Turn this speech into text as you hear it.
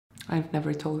I've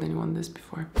never told anyone this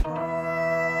before.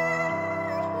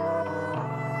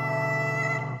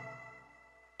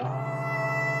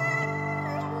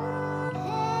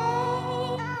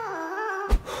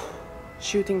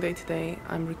 Shooting day today,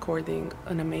 I'm recording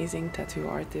an amazing tattoo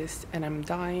artist and I'm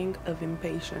dying of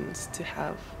impatience to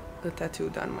have the tattoo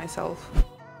done myself.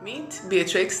 Meet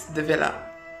Beatrix DeVilla.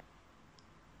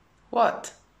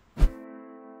 What?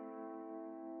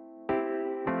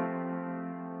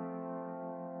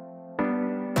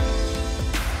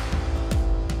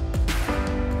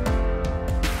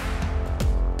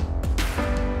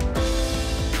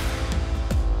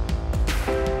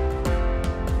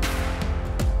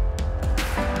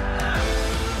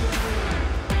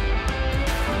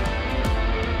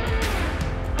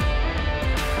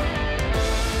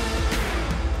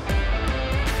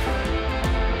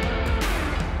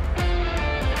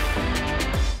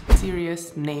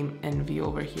 Serious name envy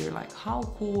over here. Like, how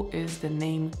cool is the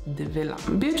name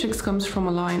DeVilla? Beatrix comes from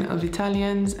a line of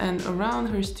Italians, and around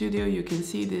her studio you can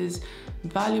see these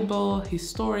valuable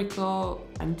historical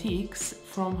antiques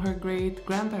from her great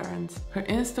grandparents. Her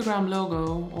Instagram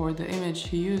logo, or the image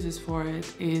she uses for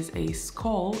it, is a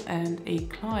skull, and a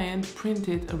client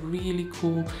printed a really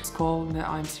cool skull that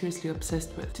I'm seriously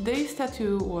obsessed with. Today's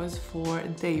tattoo was for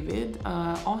David,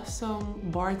 an awesome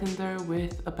bartender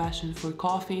with a passion for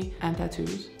coffee and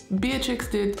tattoos. Beatrix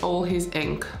did all his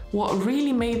ink. What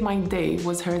really made my day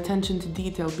was her attention to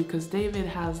detail, because David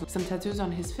has some tattoos on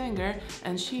his finger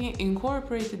and she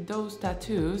incorporated those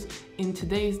tattoos in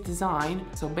today's design.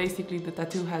 So basically the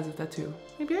tattoo has a tattoo.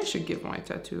 Maybe I should give my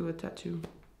tattoo a tattoo.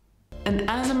 And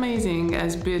as amazing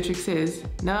as Beatrix is,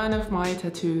 none of my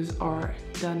tattoos are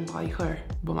done by her,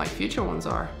 but my future ones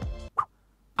are.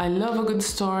 I love a good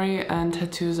story, and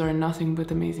tattoos are nothing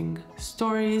but amazing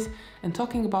stories. And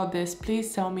talking about this,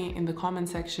 please tell me in the comment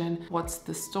section what's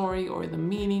the story or the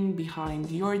meaning behind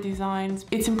your designs.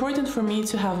 It's important for me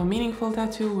to have a meaningful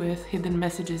tattoo with hidden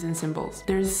messages and symbols.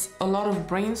 There's a lot of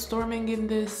brainstorming in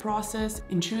this process,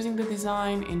 in choosing the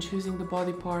design, in choosing the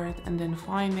body part, and then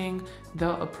finding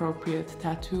the appropriate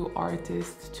tattoo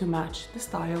artist to match the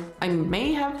style. I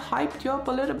may have hyped you up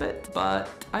a little bit, but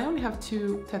I only have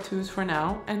 2 tattoos for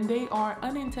now, and they are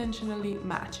unintentionally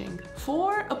matching.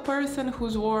 For a person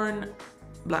who's worn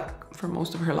black for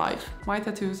most of her life, my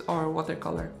tattoos are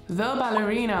watercolor. The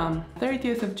Ballerina,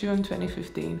 30th of June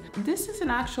 2015. This is an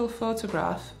actual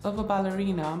photograph of a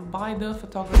ballerina by the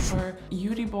photographer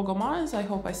Yuri Bogomaz, I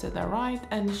hope I said that right,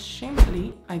 and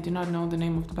shamefully, I do not know the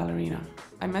name of the ballerina.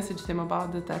 I messaged him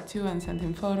about the tattoo and sent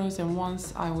him photos, and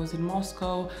once I was in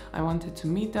Moscow, I wanted to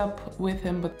meet up with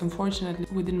him, but unfortunately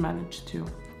we didn't manage to.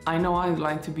 I know I'd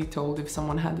like to be told if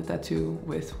someone had a tattoo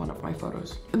with one of my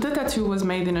photos. The tattoo was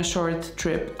made in a short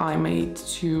trip I made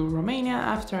to Romania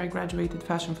after I graduated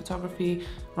fashion photography,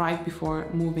 right before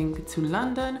moving to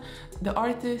London. The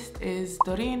artist is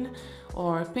Dorin,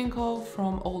 or Pinko,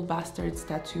 from Old Bastards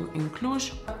Tattoo in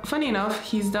Cluj. Funny enough,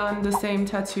 he's done the same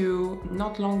tattoo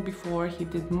not long before he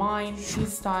did mine.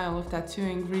 His style of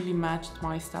tattooing really matched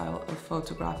my style of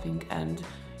photographing, and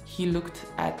he looked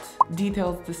at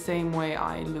details the same way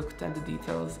I looked at the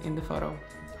details in the photo.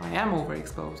 I am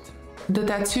overexposed. The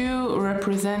tattoo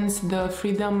represents the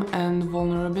freedom and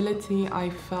vulnerability I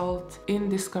felt in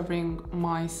discovering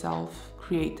myself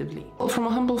creatively. From a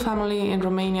humble family in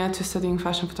Romania to studying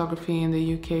fashion photography in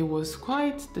the UK was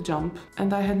quite the jump,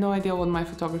 and I had no idea what my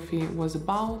photography was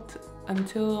about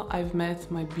until I've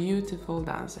met my beautiful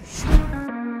dancers.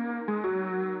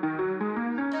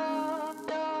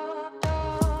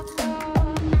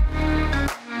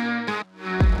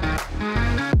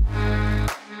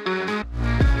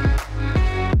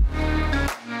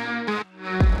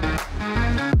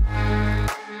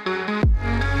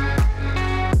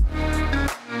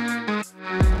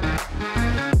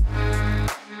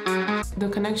 The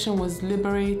connection was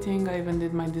liberating. I even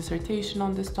did my dissertation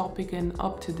on this topic, and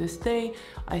up to this day,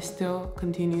 I still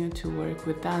continue to work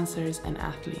with dancers and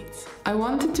athletes. I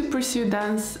wanted to pursue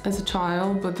dance as a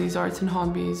child, but these arts and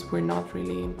hobbies were not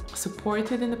really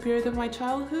supported in the period of my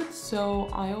childhood, so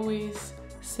I always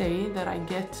say that I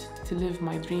get to live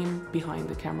my dream behind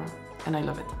the camera, and I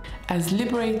love it. As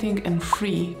liberating and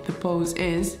free the pose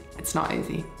is, it's not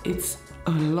easy. It's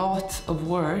a lot of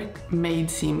work made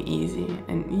seem easy,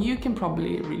 and you can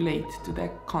probably relate to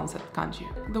that concept, can't you?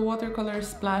 The watercolor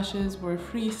splashes were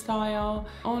freestyle.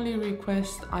 Only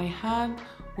request I had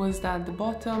was that the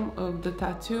bottom of the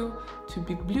tattoo to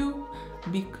be blue,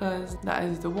 because that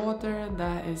is the water,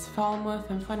 that is Falmouth,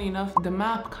 and funny enough, the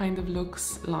map kind of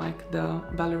looks like the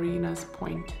ballerina's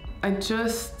point. I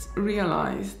just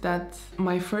realized that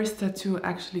my first tattoo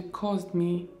actually caused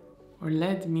me, or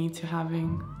led me to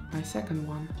having my second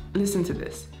one. Listen to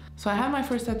this. So I had my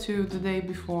first tattoo the day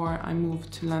before I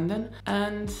moved to London,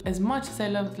 and as much as I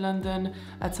loved London,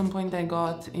 at some point I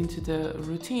got into the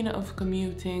routine of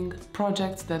commuting,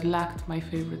 projects that lacked my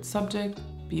favorite subject,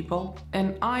 people,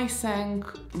 and I sank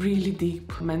really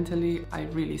deep mentally. I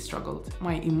really struggled.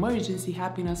 My emergency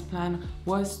happiness plan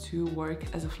was to work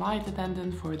as a flight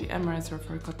attendant for the Emirates or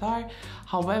for Qatar.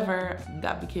 However,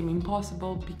 that became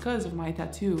impossible because of my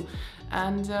tattoo,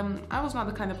 and I was not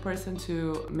the kind of person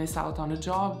to miss out on a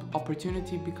job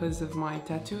opportunity because of my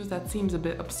tattoos. That seems a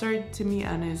bit absurd to me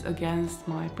and is against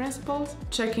my principles.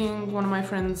 Checking one of my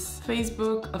friends'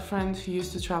 Facebook, a friend who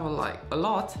used to travel like a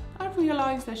lot, I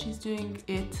realized that she's doing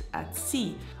it at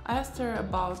sea. I asked her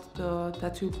about the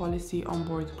tattoo policy on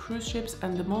board cruise ships,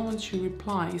 and the moment she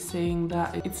replied saying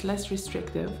that it's less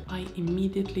restrictive, I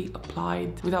immediately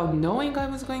applied without knowing I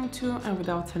was going to and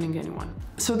without telling anyone.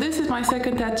 So this is my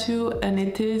second tattoo, and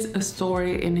it is a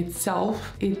story in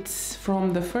itself. It's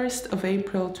from the 1st of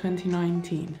April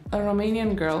 2019. A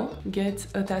Romanian girl gets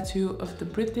a tattoo of the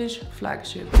British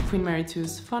flagship Queen Mary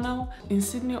II's funnel in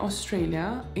Sydney,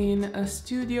 Australia, in a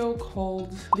studio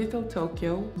called Little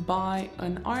Tokyo by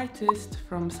an artist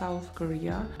from South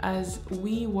Korea, as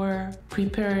we were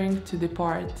preparing to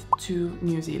depart to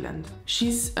New Zealand.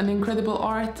 She's an incredible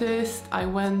artist. I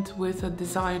went with a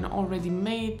design already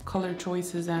made. Color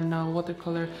choices and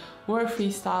watercolor were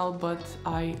freestyle, but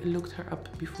I looked her up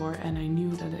before and I knew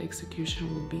that the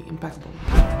execution would be impeccable.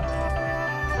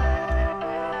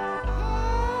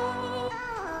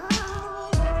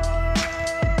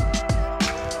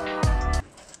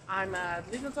 I'm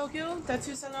at Little Tokyo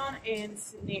Tattoo Salon in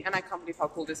Sydney, and I can't believe how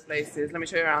cool this place is. Let me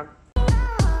show you around.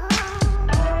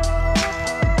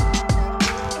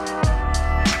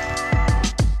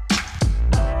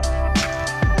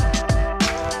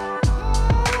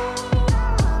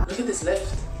 Look at this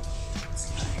lift.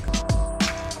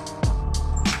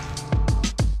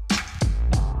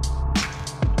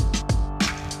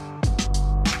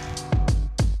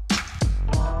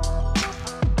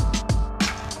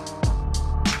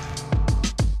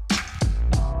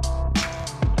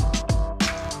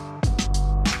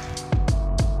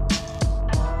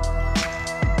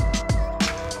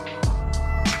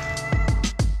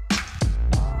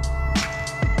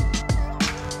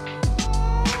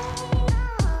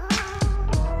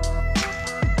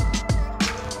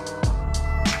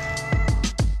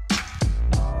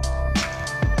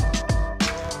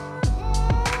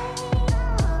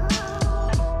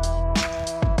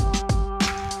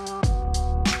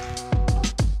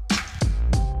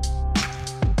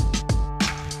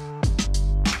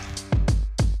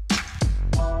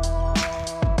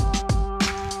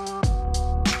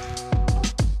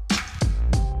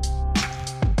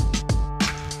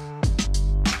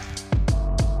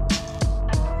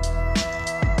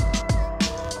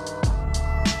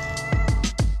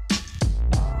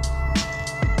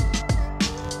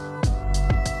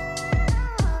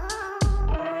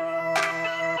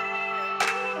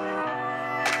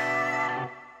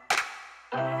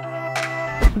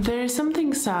 There's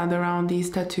something sad around these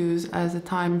tattoos as a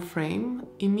time frame.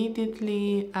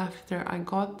 Immediately after I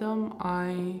got them,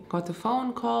 I got a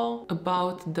phone call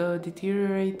about the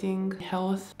deteriorating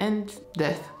health and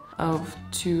death of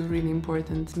two really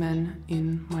important men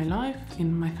in my life,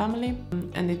 in my family,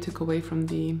 and it took away from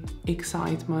the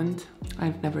excitement.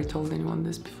 I've never told anyone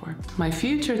this before. My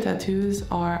future tattoos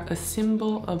are a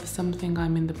symbol of something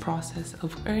I'm in the process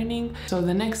of earning. So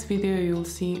the next video you'll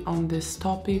see on this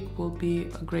topic will be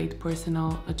a great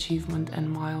personal achievement and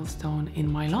milestone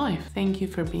in my life. Thank you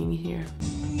for being here.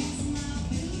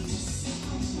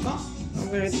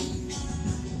 I'm gonna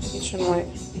teach my...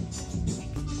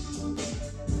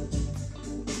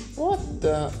 What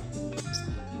the...